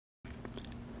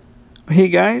Hey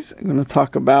guys, I'm going to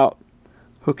talk about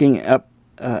hooking up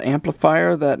an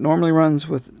amplifier that normally runs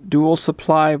with dual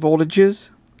supply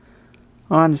voltages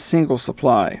on single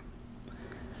supply.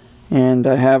 And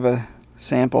I have a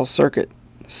sample circuit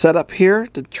set up here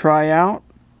to try out.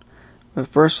 But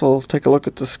first we'll take a look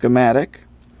at the schematic,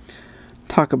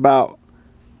 talk about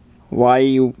why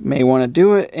you may want to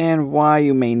do it and why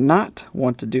you may not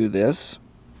want to do this,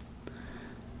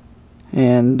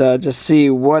 and just see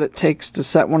what it takes to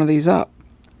set one of these up.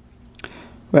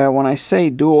 Well, when I say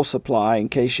dual supply, in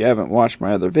case you haven't watched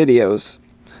my other videos,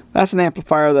 that's an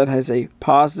amplifier that has a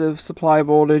positive supply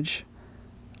voltage,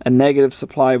 a negative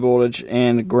supply voltage,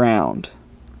 and ground.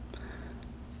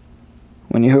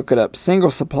 When you hook it up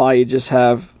single supply, you just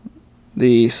have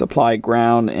the supply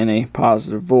ground and a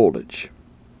positive voltage.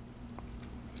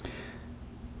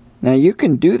 Now you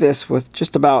can do this with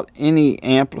just about any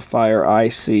amplifier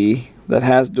IC that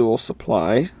has dual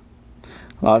supply.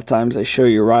 A lot of times they show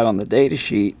you right on the data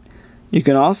sheet. You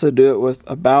can also do it with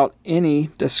about any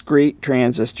discrete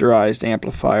transistorized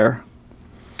amplifier.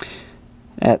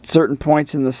 At certain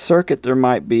points in the circuit there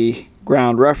might be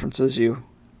ground references you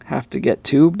have to get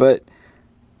to, but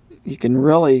you can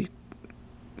really,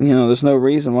 there's no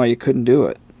reason why you couldn't do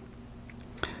it.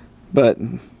 But,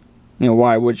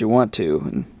 why would you want to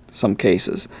in some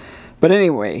cases? But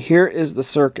anyway, here is the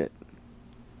circuit.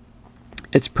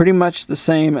 It's pretty much the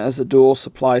same as a dual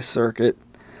supply circuit,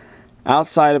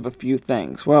 outside of a few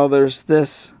things. Well, there's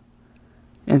this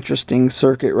interesting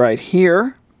circuit right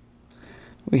here.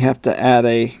 We have to add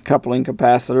a coupling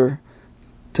capacitor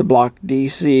to block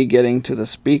DC getting to the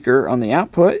speaker on the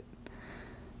output.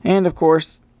 And of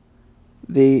course,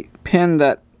 the pin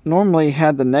that normally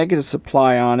had the negative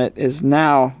supply on it is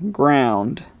now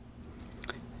ground.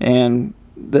 And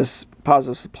this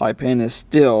positive supply pin is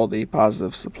still the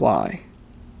positive supply.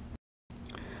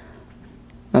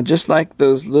 Now, just like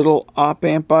those little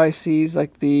op-amp ICs,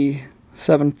 like the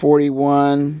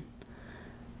 741,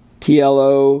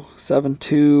 TLO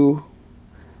 72,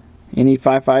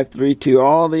 NE5532,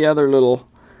 all the other little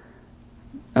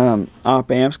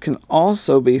op-amps can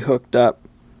also be hooked up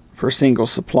for single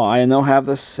supply, and they'll have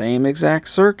the same exact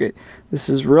circuit. This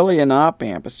is really an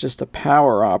op-amp. It's just a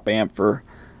power op-amp for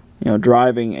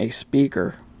driving a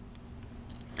speaker.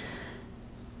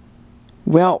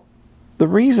 Well, the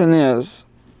reason is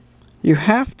you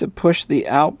have to push the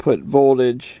output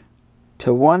voltage to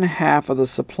 1/2 of the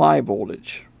supply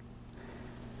voltage.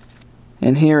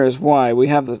 And here is why. I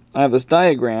have this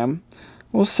diagram.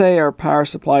 We'll say our power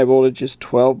supply voltage is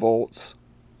 12 volts.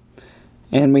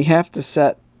 And we have to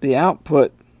set the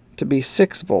output to be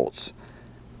 6 volts.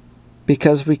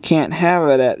 Because we can't have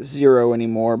it at 0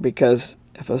 anymore, because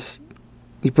if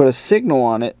you put a signal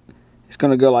on it, it's going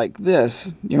to go like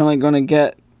this. You're only going to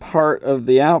get part of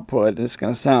the output. It's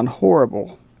going to sound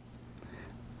horrible,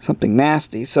 something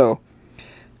nasty. So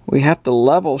we have to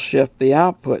level shift the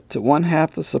output to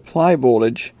 1/2 the supply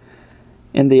voltage,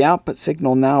 and the output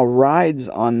signal now rides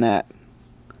on that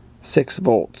 6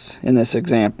 volts in this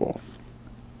example.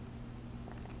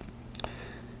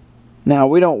 Now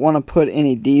we don't want to put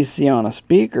any DC on a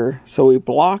speaker, so we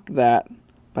block that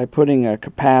by putting a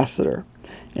capacitor.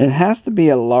 And it has to be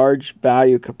a large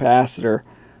value capacitor,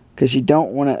 because you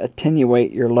don't want to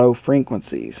attenuate your low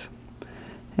frequencies.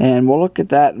 And we'll look at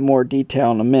that in more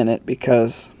detail in a minute,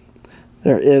 because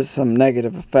there is some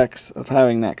negative effects of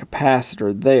having that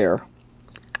capacitor there.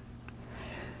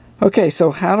 Okay,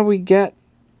 so how do we get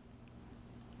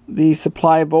the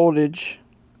supply voltage,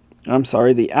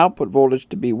 the output voltage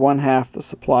to be 1/2 the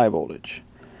supply voltage?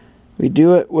 We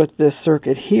do it with this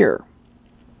circuit here.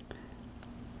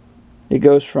 It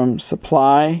goes from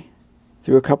supply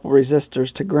through a couple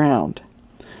resistors to ground.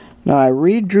 Now I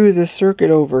redrew this circuit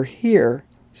over here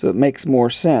so it makes more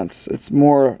sense. It's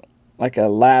more like a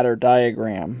ladder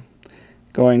diagram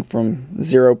going from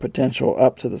 0 potential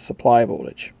up to the supply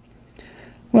voltage.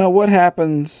 Well, what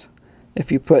happens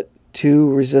if you put 2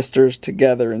 resistors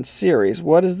together in series?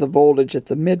 What is the voltage at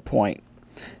the midpoint?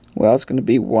 Well, it's going to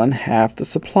be 1/2 the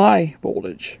supply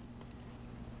voltage.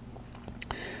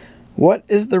 What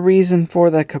is the reason for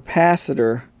the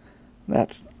capacitor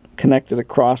that's connected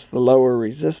across the lower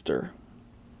resistor?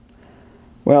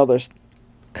 Well, there's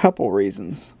a couple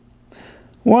reasons.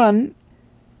 One,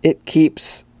 it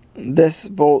keeps this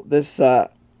voltage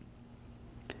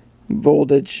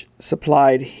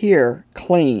supplied here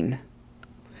clean.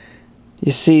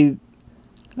 You see,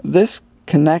 this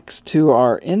connects to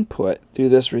our input through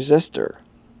this resistor.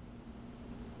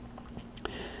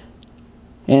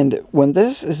 And when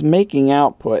this is making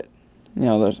output,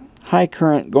 there's high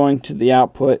current going to the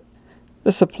output,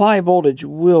 the supply voltage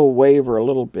will waver a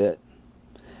little bit.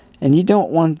 And you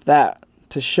don't want that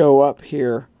to show up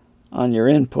here on your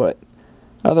input.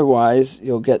 Otherwise,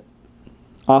 you'll get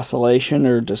oscillation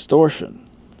or distortion.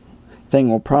 Thing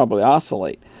will probably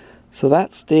oscillate. So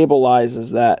that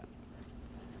stabilizes that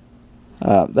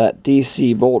that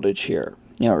DC voltage here.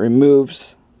 It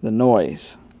removes the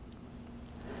noise.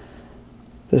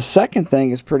 The second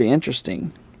thing is pretty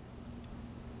interesting.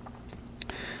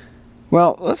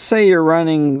 Well, let's say you're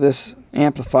running this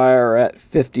amplifier at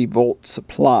 50 volt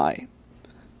supply.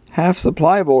 Half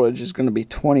supply voltage is going to be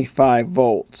 25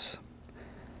 volts.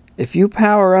 If you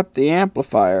power up the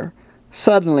amplifier,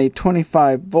 suddenly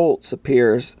 25 volts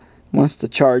appears, wants to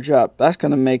charge up. That's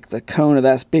going to make the cone of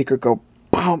that speaker go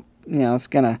pump. It's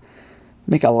going to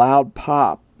make a loud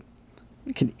pop.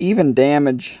 It can even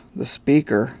damage the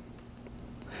speaker.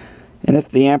 And if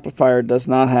the amplifier does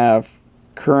not have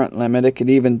current limit, it could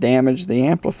even damage the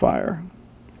amplifier.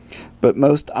 But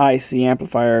most IC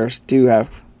amplifiers do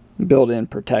have built-in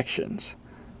protections.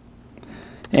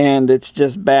 And it's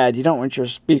just bad. You don't want your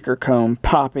speaker cone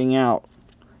popping out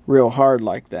real hard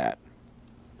like that.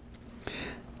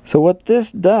 So what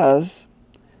this does,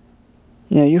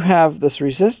 you have this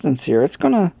resistance here. It's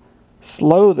going to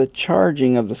slow the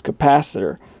charging of this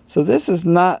capacitor. So this is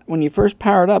not, when you first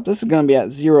power it up, this is going to be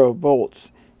at 0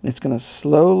 volts. And it's going to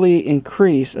slowly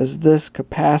increase as this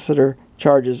capacitor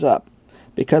charges up.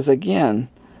 Because again,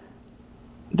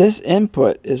 this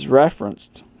input is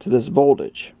referenced to this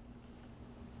voltage.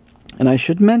 And I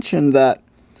should mention that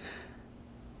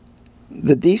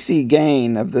the DC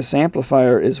gain of this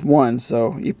amplifier is 1.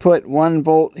 So you put 1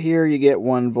 volt here, you get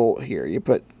 1 volt here. You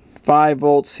put 5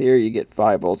 volts here, you get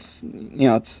 5 volts.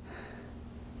 It's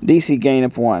DC gain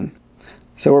of 1.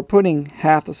 So we're putting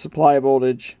half the supply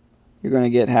voltage, you're going to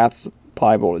get half the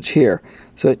supply voltage here.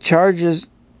 So it charges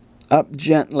up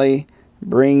gently,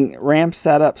 ramps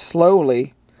that up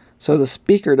slowly, so the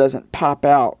speaker doesn't pop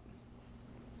out,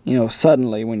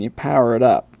 suddenly when you power it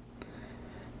up.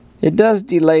 It does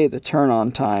delay the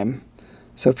turn-on time.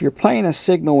 So if you're playing a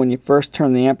signal when you first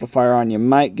turn the amplifier on, you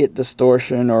might get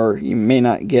distortion, or you may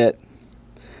not get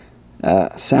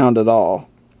sound at all.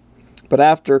 But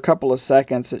after a couple of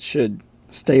seconds, it should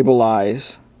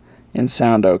stabilize and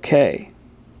sound okay.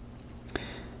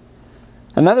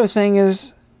 Another thing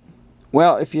is,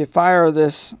 well, if you fire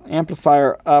this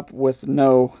amplifier up with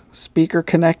no speaker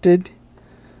connected,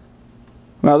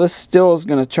 well, this still is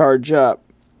going to charge up.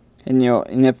 And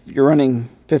if you're running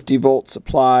 50 volt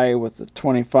supply with a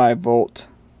 25 volt,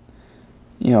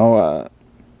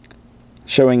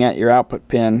 showing at your output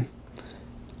pin,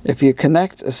 if you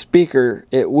connect a speaker,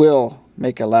 it will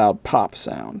make a loud pop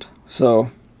sound. So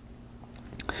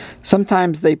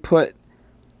sometimes they put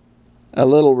a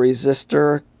little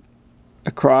resistor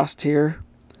across here,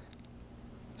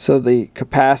 so the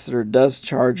capacitor does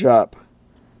charge up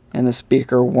and the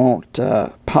speaker won't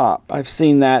pop. I've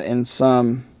seen that in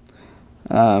some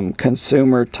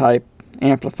consumer type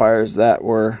amplifiers that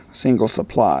were single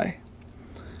supply.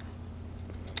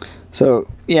 So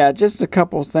yeah, just a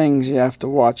couple things you have to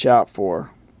watch out for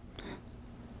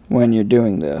when you're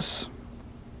doing this.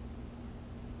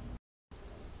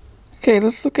 Okay,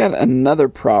 let's look at another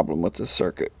problem with this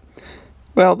circuit.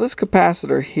 Well, this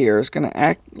capacitor here is going to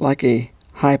act like a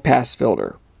high-pass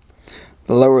filter.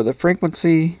 The lower the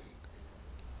frequency,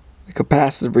 the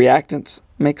capacitive reactance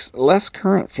makes less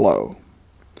current flow.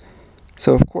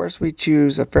 So of course we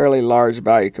choose a fairly large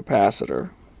value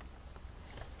capacitor.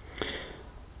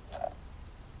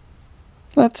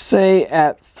 Let's say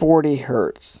at 40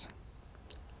 hertz.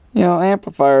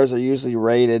 Amplifiers are usually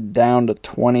rated down to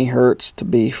 20 hertz to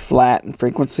be flat in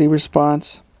frequency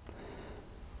response.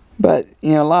 But,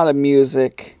 a lot of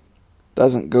music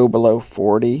doesn't go below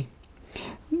 40.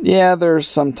 Yeah, there's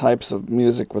some types of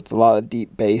music with a lot of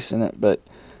deep bass in it, but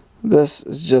this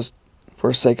is just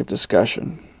for sake of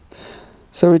discussion.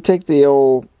 So we take the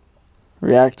old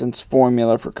reactance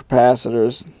formula for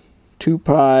capacitors. 2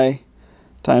 pi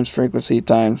times frequency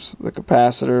times the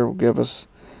capacitor will give us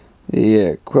the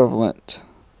equivalent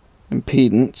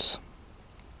impedance.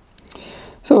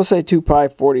 So we'll say 2 pi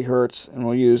 40 hertz, and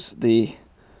we'll use the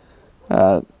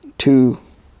 2.2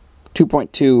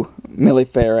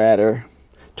 millifarad or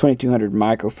 2200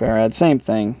 microfarad, same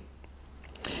thing.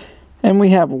 And we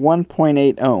have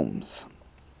 1.8 ohms.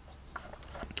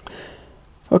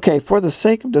 Okay, for the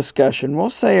sake of discussion, we'll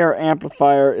say our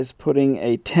amplifier is putting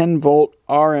a 10 volt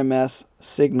RMS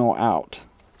signal out.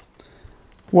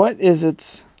 What is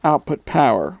its output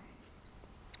power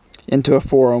into a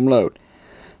 4 ohm load?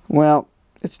 Well,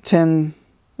 it's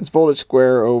voltage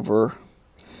square over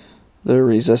the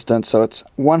resistance, so it's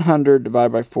 100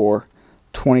 divided by 4,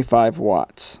 25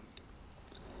 watts.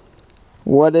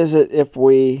 what is it if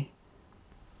we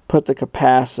put the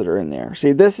capacitor in there?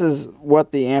 See, this is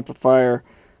what the amplifier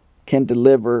can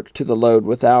deliver to the load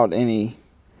without any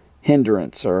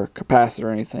hindrance or capacitor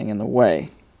or anything in the way.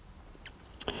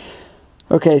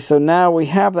 Okay, so now we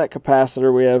have that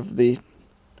capacitor. We have the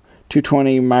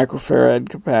 220 microfarad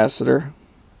capacitor.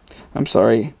 I'm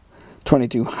sorry,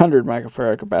 2200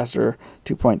 microfarad capacitor,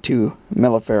 2.2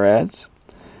 millifarads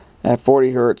at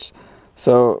 40 hertz.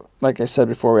 So, like I said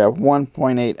before, we have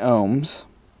 1.8 ohms.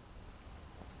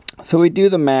 So we do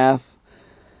the math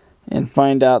and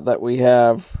find out that we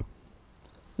have,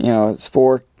 it's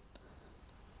 4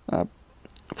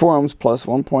 ohms plus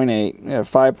 1.8, we have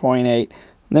 5.8.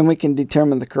 Then we can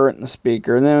determine the current in the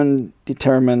speaker, and then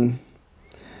determine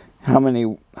how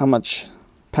much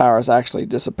power is actually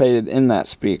dissipated in that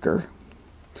speaker.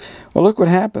 Well, look what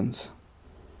happens.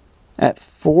 At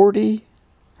 40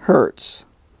 hertz,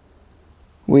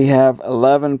 we have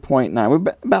 11.9.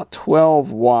 We've about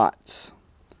 12 watts.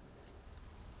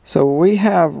 So we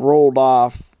have rolled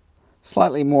off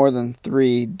slightly more than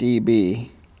 3 dB.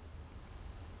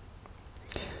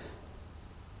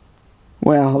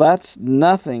 Well, that's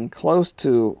nothing close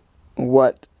to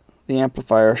what the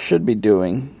amplifier should be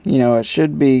doing. It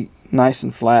should be nice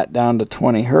and flat down to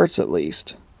 20 hertz at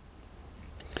least.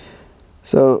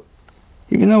 So,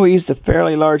 even though we used a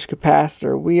fairly large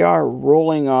capacitor, we are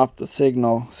rolling off the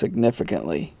signal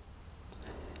significantly.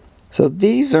 So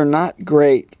these are not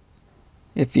great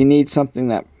if you need something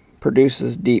that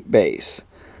produces deep bass.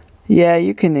 Yeah,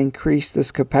 you can increase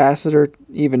this capacitor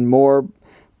even more,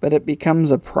 but it becomes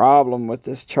a problem with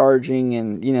this charging,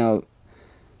 and you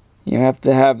have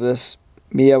to have this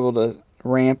be able to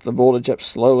ramp the voltage up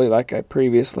slowly like I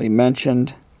previously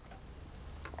mentioned.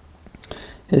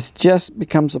 It just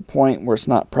becomes a point where it's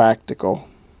not practical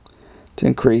to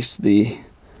increase the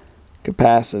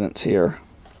capacitance here.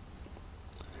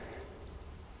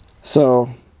 So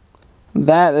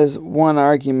that is one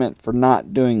argument for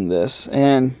not doing this.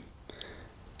 And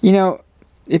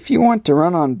if you want to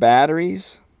run on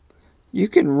batteries, you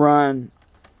can run,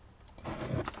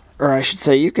 or I should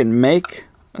say you can make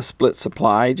a split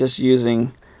supply just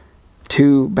using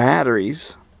 2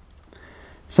 batteries.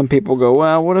 Some people go,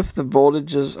 well, what if the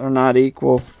voltages are not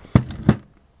equal?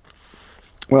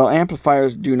 Well,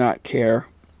 amplifiers do not care.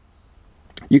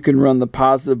 You can run the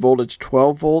positive voltage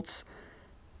 12 volts,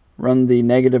 run the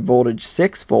negative voltage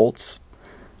 6 volts.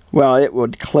 Well, it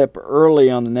would clip early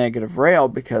on the negative rail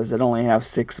because it only has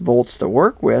 6 volts to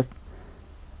work with.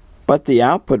 But the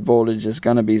output voltage is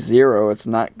going to be 0. It's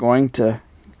not going to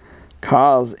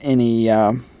cause any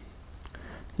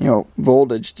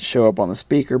voltage to show up on the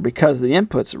speaker because the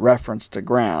input's referenced to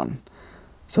ground.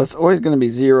 So it's always going to be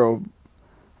 0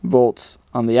 volts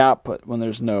on the output when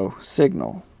there's no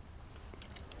signal.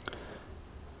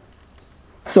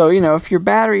 So, if your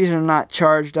batteries are not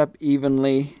charged up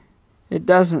evenly, it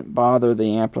doesn't bother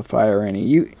the amplifier any.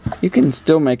 You can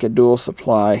still make a dual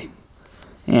supply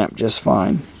amp just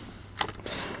fine.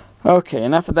 Okay,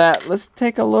 enough of that. Let's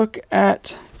take a look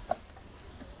at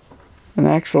an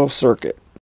actual circuit.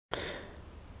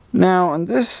 Now, in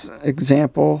this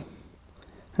example,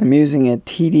 I'm using a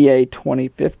TDA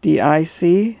 2050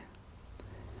 IC,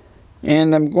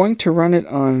 and I'm going to run it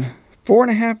on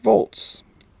 4.5 volts.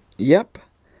 Yep,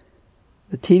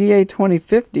 the TDA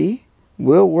 2050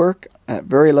 will work at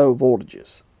very low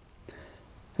voltages.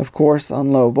 Of course,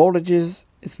 on low voltages,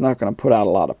 it's not going to put out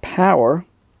a lot of power,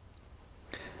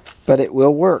 but it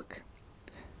will work.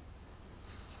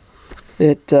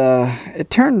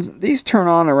 These turn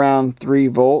on around 3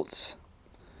 volts,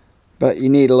 but you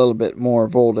need a little bit more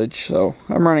voltage, so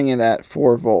I'm running it at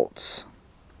 4 volts.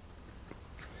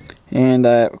 And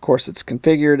of course it's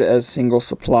configured as single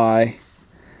supply.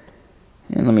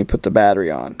 And let me put the battery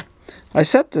on. I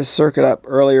set this circuit up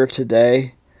earlier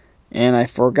today and I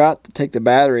forgot to take the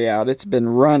battery out. It's been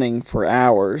running for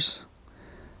hours,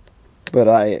 but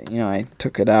I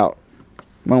took it out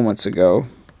moments ago.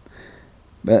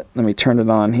 But let me turn it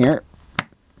on here.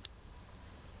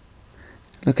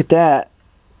 Look at that.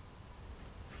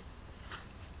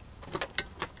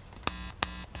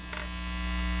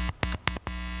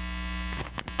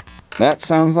 That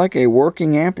sounds like a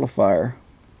working amplifier.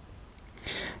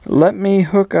 Let me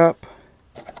hook up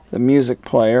the music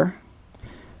player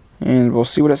and we'll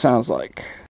see what it sounds like.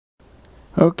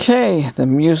 Okay, the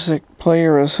music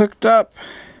player is hooked up.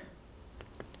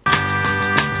 And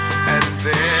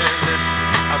then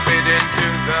I fade into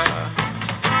the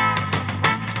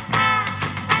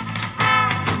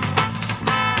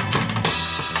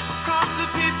crowds of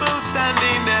people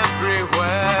standing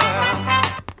everywhere.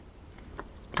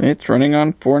 It's running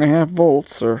on 4.5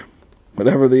 volts, or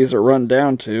whatever these are run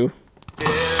down to. Yeah,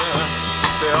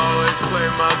 they always play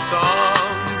my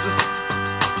songs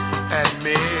at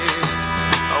me.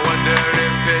 I wonder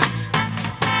if it's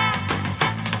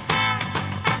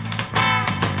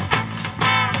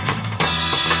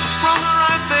wrong or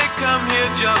right, they come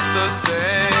here just the same.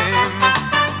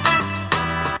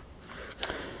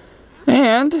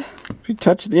 And if you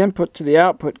touch the input to the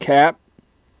output cap,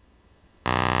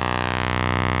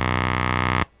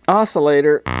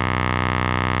 oscillator,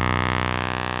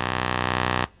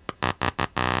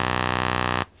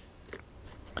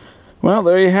 well,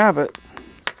 there you have it.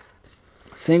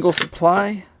 Single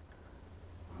supply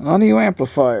audio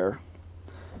amplifier.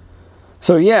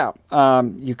 So yeah,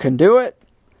 you can do it.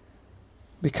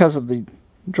 Because of the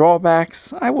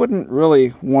drawbacks, I wouldn't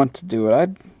really want to do it.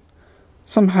 I'd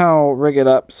somehow rig it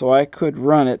up so I could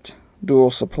run it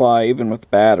dual supply even with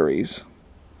batteries.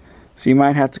 So you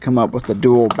might have to come up with a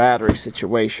dual battery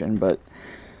situation, but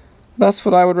that's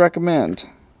what I would recommend.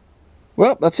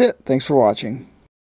 Well, that's it. Thanks for watching.